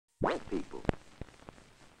People.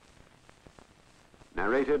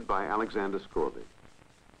 Narrated by Alexander Scorby.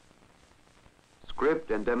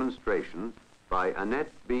 Script and demonstration by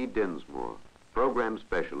Annette B. Dinsmore, Program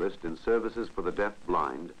Specialist in Services for the Deaf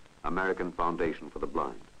Blind, American Foundation for the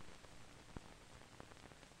Blind.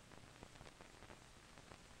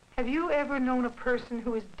 Have you ever known a person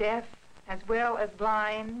who is deaf as well as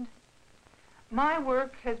blind? My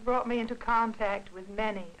work has brought me into contact with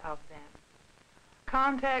many of them.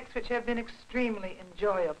 Contacts which have been extremely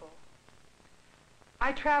enjoyable.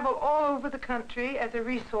 I travel all over the country as a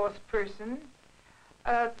resource person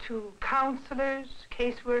to counselors,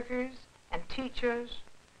 caseworkers, and teachers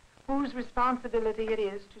whose responsibility it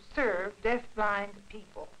is to serve deaf-blind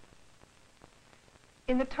people.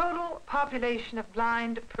 In the total population of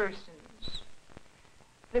blind persons,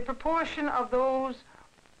 the proportion of those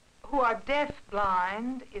who are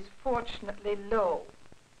deaf-blind is fortunately low.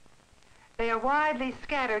 They are widely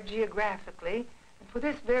scattered geographically, and for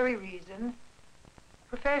this very reason,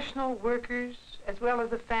 professional workers, as well as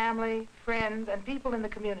the family, friends, and people in the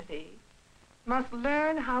community, must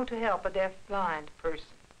learn how to help a deaf-blind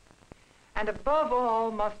person, and above all,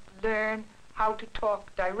 must learn how to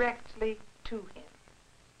talk directly to him.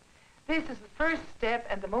 This is the first step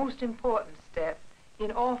and the most important step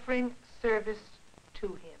in offering service to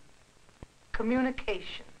him.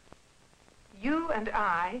 Communication. You and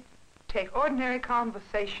I take ordinary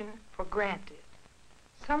conversation for granted.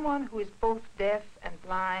 Someone who is both deaf and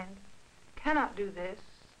blind cannot do this,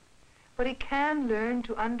 but he can learn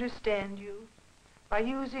to understand you by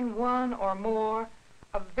using one or more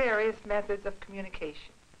of various methods of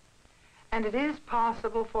communication. And it is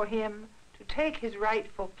possible for him to take his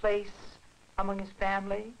rightful place among his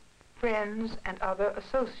family, friends, and other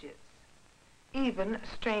associates, even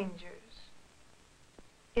strangers.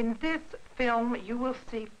 In this film, you will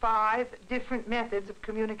see 5 different methods of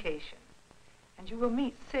communication, and you will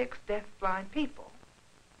meet 6 deaf-blind people.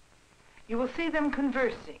 You will see them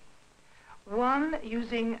conversing, 1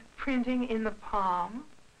 using printing in the palm,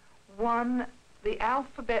 1 the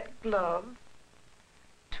alphabet glove,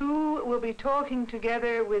 2 will be talking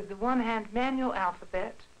together with the one-hand manual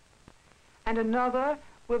alphabet, and another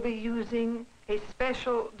will be using a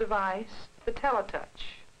special device, the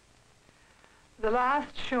teletouch. The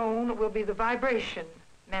last shown will be the vibration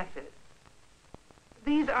method.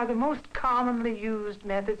 These are the most commonly used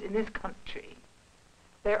methods in this country.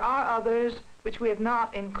 There are others which we have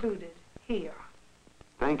not included here.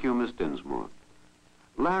 Thank you, Miss Dinsmore.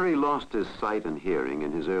 Larry lost his sight and hearing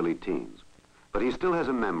in his early teens, but he still has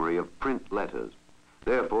a memory of print letters.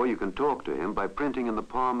 Therefore, you can talk to him by printing in the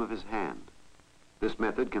palm of his hand. This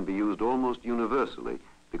method can be used almost universally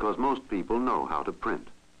because most people know how to print.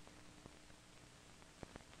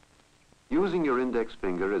 Using your index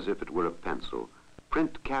finger as if it were a pencil,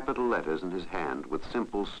 print capital letters in his hand with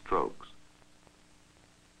simple strokes,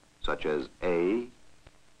 such as A,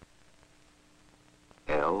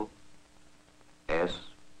 L, S,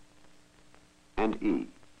 and E.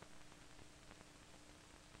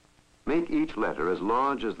 Make each letter as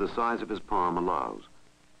large as the size of his palm allows.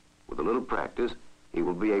 With a little practice, he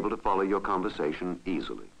will be able to follow your conversation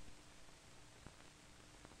easily.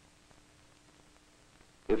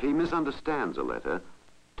 If he misunderstands a letter,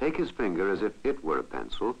 take his finger as if it were a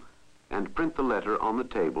pencil and print the letter on the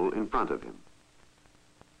table in front of him.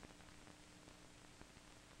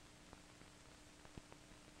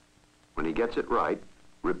 When he gets it right,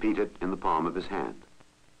 repeat it in the palm of his hand.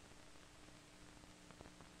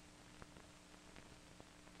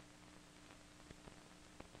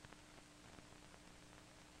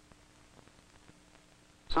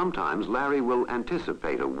 Sometimes Larry will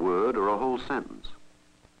anticipate a word or a whole sentence.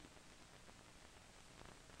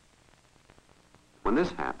 When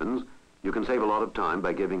this happens, you can save a lot of time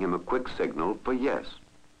by giving him a quick signal for yes,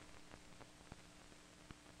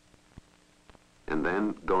 and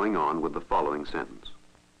then going on with the following sentence.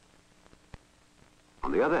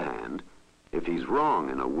 On the other hand, if he's wrong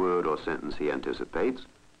in a word or sentence he anticipates,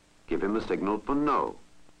 give him a signal for no,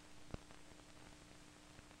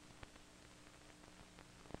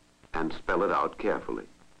 and spell it out carefully.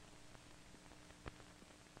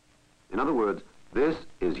 In other words, this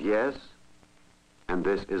is yes, and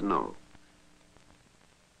this is no.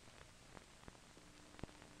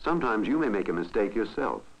 Sometimes you may make a mistake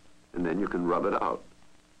yourself, and then you can rub it out.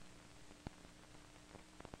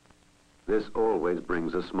 This always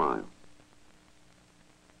brings a smile.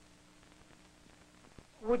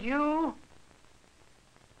 Would you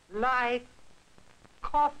like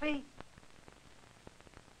coffee?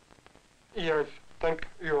 Yes, thank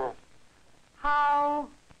you. How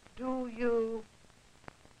do you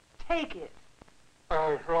take it?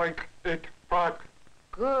 I like it back.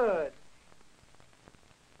 Good.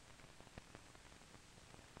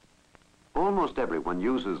 Almost everyone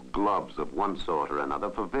uses gloves of one sort or another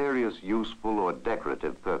for various useful or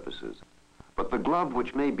decorative purposes. But the glove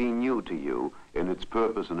which may be new to you in its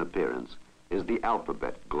purpose and appearance is the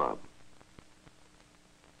alphabet glove.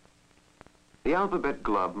 The alphabet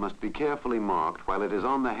glove must be carefully marked while it is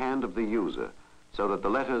on the hand of the user so that the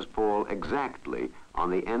letters fall exactly on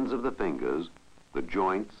the ends of the fingers, the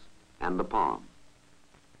joints, and the palm.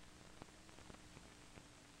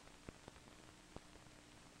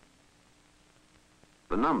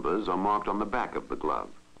 The numbers are marked on the back of the glove,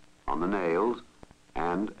 on the nails,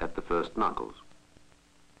 and at the first knuckles.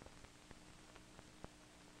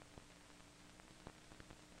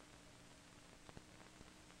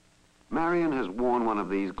 Marion has worn one of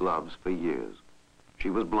these gloves for years. She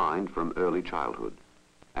was blind from early childhood.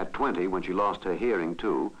 At 20, when she lost her hearing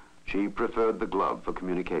too, she preferred the glove for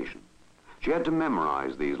communication. She had to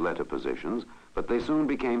memorize these letter positions, but they soon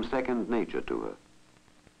became second nature to her.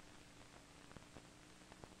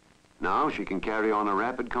 Now she can carry on a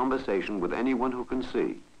rapid conversation with anyone who can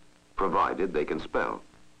see, provided they can spell.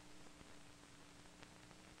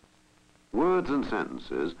 Words and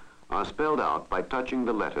sentences are spelled out by touching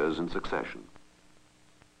the letters in succession.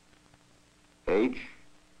 H,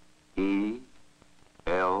 E,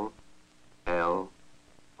 L, L,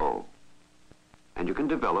 O. And you can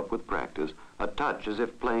develop with practice a touch as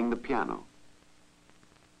if playing the piano.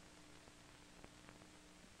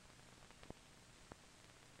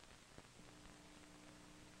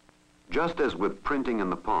 Just as with printing in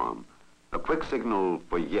the palm, a quick signal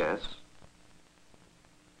for yes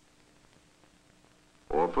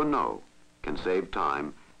or for no can save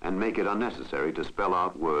time and make it unnecessary to spell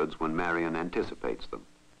out words when Marion anticipates them.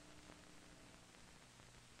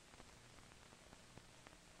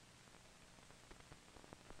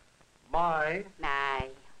 My My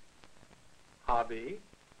hobby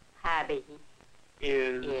hobby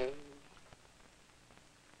is is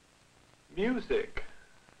music.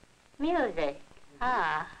 music.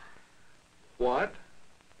 Ah, What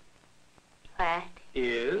what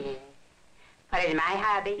is... is? What is my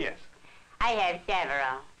hobby? Yes. I have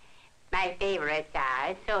several. My favorites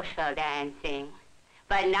are social dancing,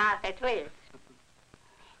 but not the twist,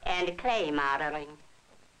 and clay modeling.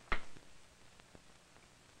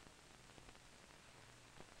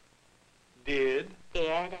 Did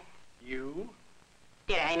Did you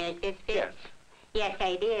I make this fit? yes Yes,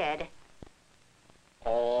 I did.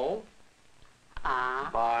 all Ah,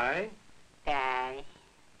 by by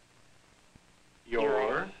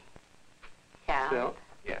yourself? self.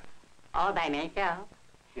 Yes. All by myself.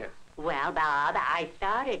 Yes. Well, Bob, I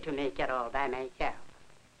started to make it all by myself.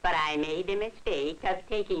 But I made the mistake of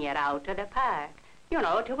taking it out to the park, you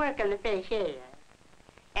know, to work in the fish air.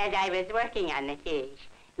 As I was working on the fish,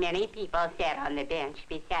 many people sat on the bench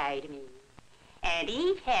beside me. And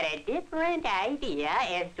each had a different idea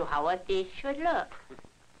as to how a fish should look.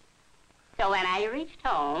 So when I reached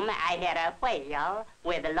home, I had a whale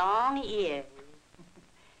with long ears.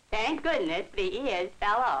 Thank goodness the ears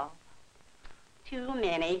fell off. Too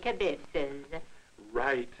many kibitzes.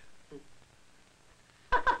 Right.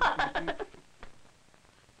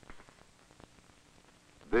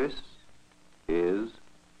 This is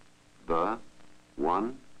the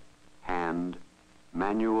one-hand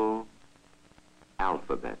manual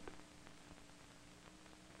alphabet.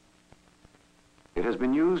 It has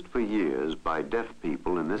been used for years by deaf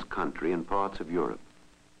people in this country and parts of Europe.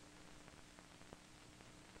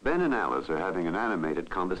 Ben and Alice are having an animated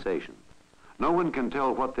conversation. No one can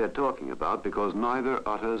tell what they're talking about because neither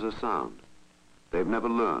utters a sound. They've never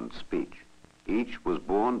learned speech. Each was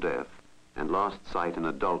born deaf and lost sight in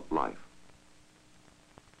adult life.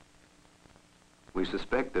 We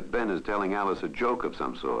suspect that Ben is telling Alice a joke of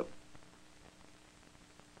some sort.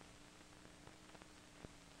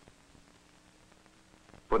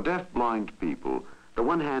 For deaf-blind people, the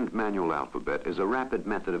one-hand manual alphabet is a rapid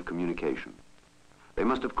method of communication. They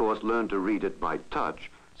must, of course, learn to read it by touch,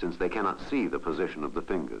 since they cannot see the position of the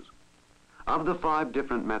fingers. Of the 5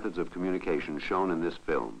 different methods of communication shown in this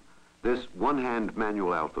film, this one-hand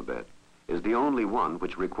manual alphabet is the only one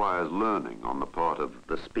which requires learning on the part of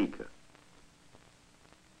the speaker.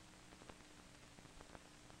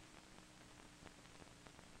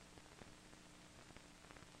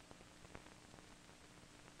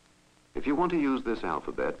 If you want to use this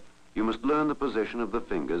alphabet, you must learn the position of the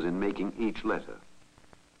fingers in making each letter.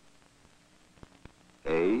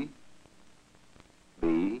 A,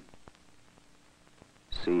 B,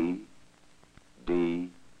 C, D,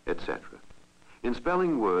 etc. In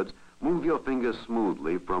spelling words, Move your fingers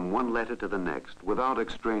smoothly from one letter to the next without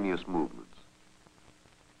extraneous movements.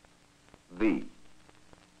 The,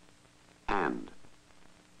 and,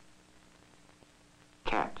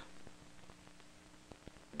 cat,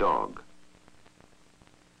 dog.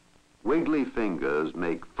 Wiggly fingers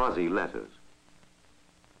make fuzzy letters.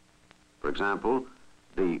 For example,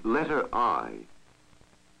 the letter I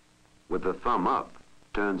with the thumb up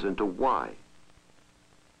turns into Y.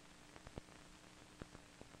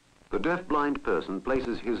 The deaf-blind person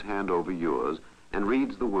places his hand over yours and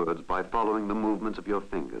reads the words by following the movements of your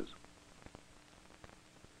fingers.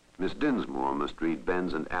 Miss Dinsmore must read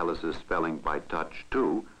Ben's and Alice's spelling by touch,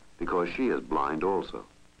 too, because she is blind also.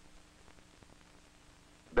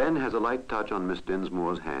 Ben has a light touch on Miss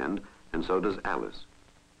Dinsmore's hand, and so does Alice.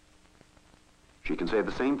 She can say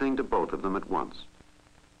the same thing to both of them at once.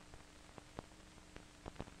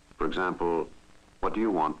 For example, what do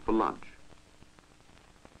you want for lunch?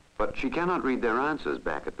 But she cannot read their answers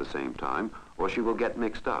back at the same time, or she will get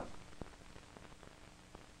mixed up.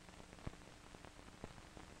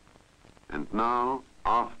 And now,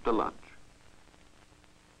 off to lunch.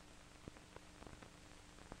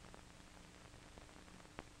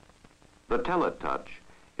 The Teletouch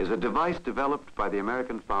is a device developed by the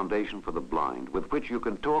American Foundation for the Blind with which you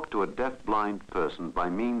can talk to a deaf-blind person by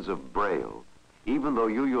means of Braille, even though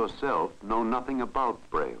you yourself know nothing about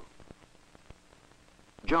Braille.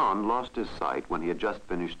 John lost his sight when he had just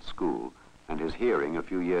finished school and his hearing a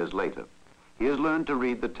few years later. He has learned to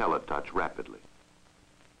read the Teletouch rapidly.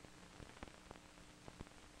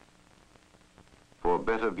 For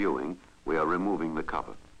better viewing, we are removing the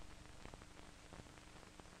cover.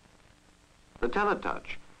 The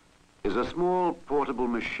Teletouch is a small portable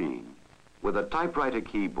machine with a typewriter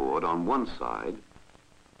keyboard on one side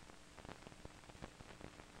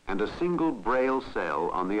and a single Braille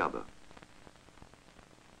cell on the other.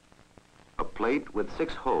 A plate with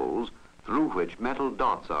 6 holes through which metal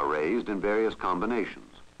dots are raised in various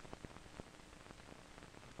combinations.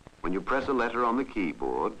 When you press a letter on the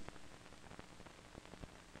keyboard,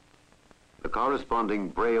 the corresponding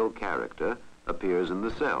Braille character appears in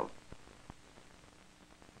the cell.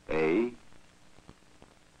 A,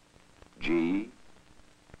 G,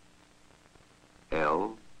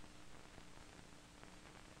 L,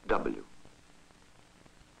 W.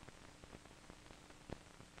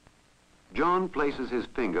 John places his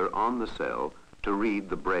finger on the cell to read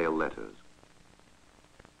the Braille letters.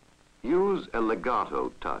 Use a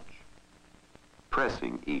legato touch,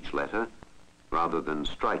 pressing each letter rather than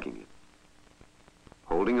striking it,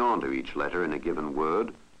 holding on to each letter in a given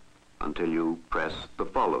word until you press the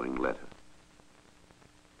following letter,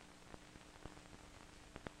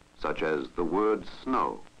 such as the word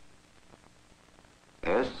snow.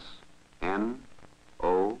 S-N-O-W.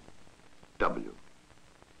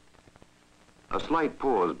 A slight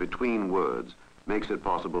pause between words makes it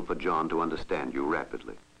possible for John to understand you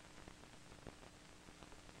rapidly.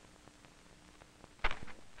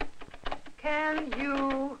 Can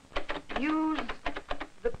you use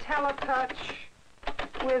the Teletouch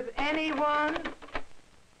with anyone?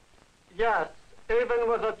 Yes, even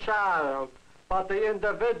with a child, but the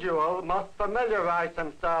individual must familiarize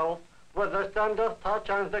himself with the sender's touch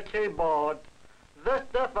and the keyboard. This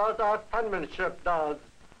differs as penmanship does,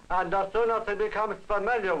 and as soon as he becomes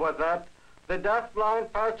familiar with it, the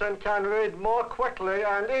deaf-blind person can read more quickly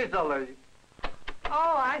and easily.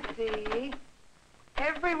 Oh, I see.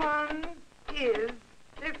 Everyone is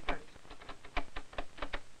different.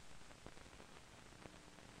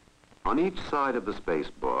 On each side of the space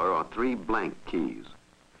bar are 3 blank keys.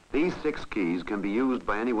 These 6 keys can be used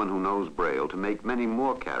by anyone who knows Braille to make many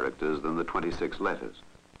more characters than the 26 letters.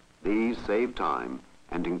 These save time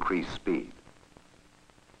and increase speed.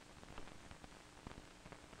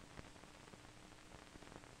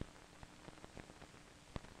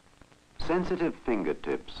 Sensitive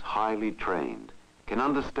fingertips, highly trained, can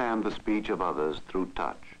understand the speech of others through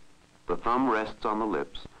touch. The thumb rests on the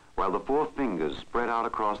lips, while the 4 fingers spread out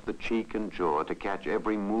across the cheek and jaw to catch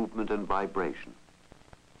every movement and vibration.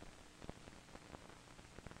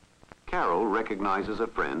 Carol recognizes a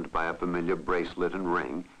friend by a familiar bracelet and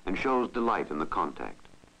ring and shows delight in the contact.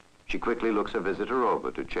 She quickly looks her visitor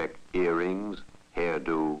over to check earrings,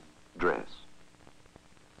 hairdo, dress.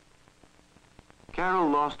 Carol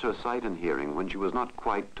lost her sight and hearing when she was not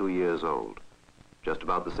quite 2 years old, just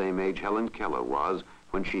about the same age Helen Keller was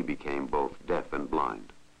when she became both deaf and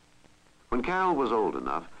blind. When Carol was old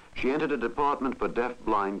enough, she entered a department for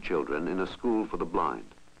deaf-blind children in a school for the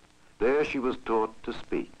blind. There she was taught to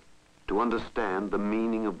speak, to understand the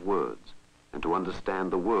meaning of words, and to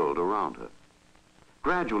understand the world around her.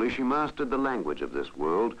 Gradually, she mastered the language of this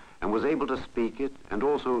world and was able to speak it and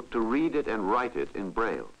also to read it and write it in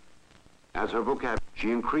Braille. As her vocabulary,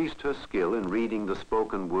 she increased her skill in reading the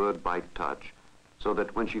spoken word by touch, so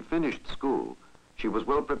that when she finished school, she was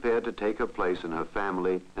well prepared to take her place in her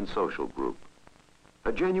family and social group.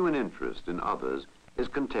 Her genuine interest in others is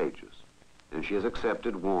contagious, and she is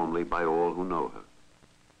accepted warmly by all who know her.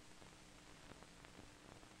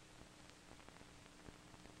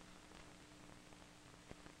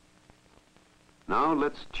 Now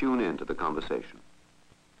let's tune in to the conversation.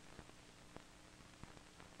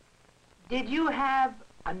 Did you have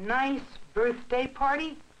a nice birthday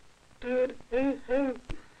party? Did I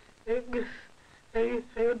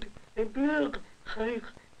had a birthday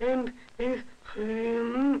and a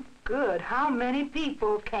friend. Good. How many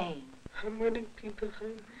people came? How many people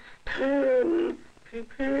came? 10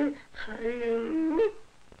 people came.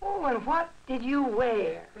 Oh, and what did you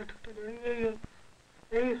wear?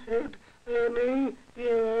 I had an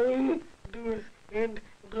yellow dress and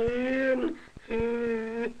green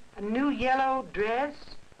shoes. A new yellow dress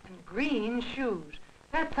and green shoes.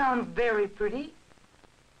 That sounds very pretty.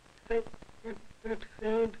 That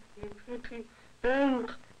sounds pretty.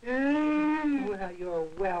 Thanks. Mm. Well, you're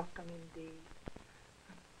welcome indeed.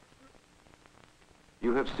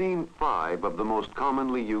 You have seen 5 of the most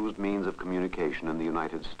commonly used means of communication in the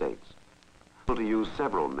United States. To use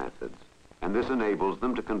several methods, and this enables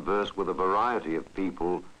them to converse with a variety of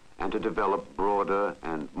people and to develop broader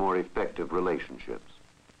and more effective relationships.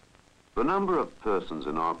 The number of persons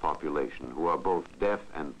in our population who are both deaf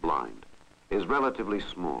and blind is relatively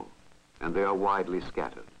small, and they are widely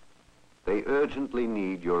scattered. They urgently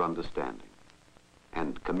need your understanding,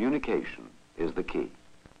 and communication is the key.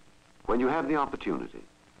 When you have the opportunity,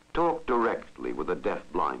 talk directly with a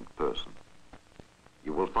deaf-blind person.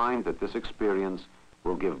 You will find that this experience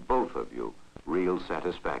will give both of you real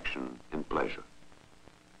satisfaction and pleasure.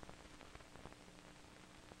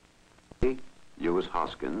 Lewis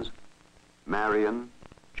Hoskins, Marion,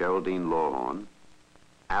 Geraldine Lawhorn,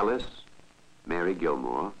 Alice, Mary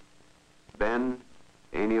Gilmore, Ben,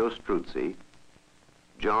 Enio Struzzi,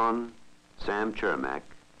 John, Sam Chermak,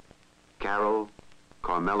 Carol,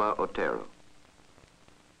 Carmela Otero.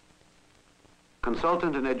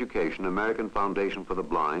 Consultant in Education, American Foundation for the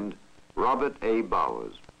Blind, Robert A.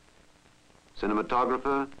 Bowers.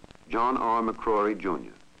 Cinematographer, John R. McCrory,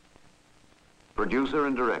 Jr. Producer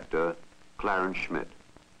and Director, Clarence Schmidt.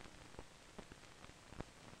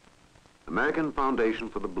 American Foundation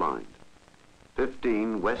for the Blind,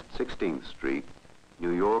 15 West 16th Street,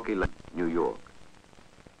 New York, New York.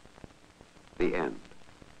 The End.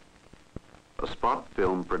 A Spot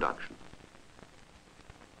Film production.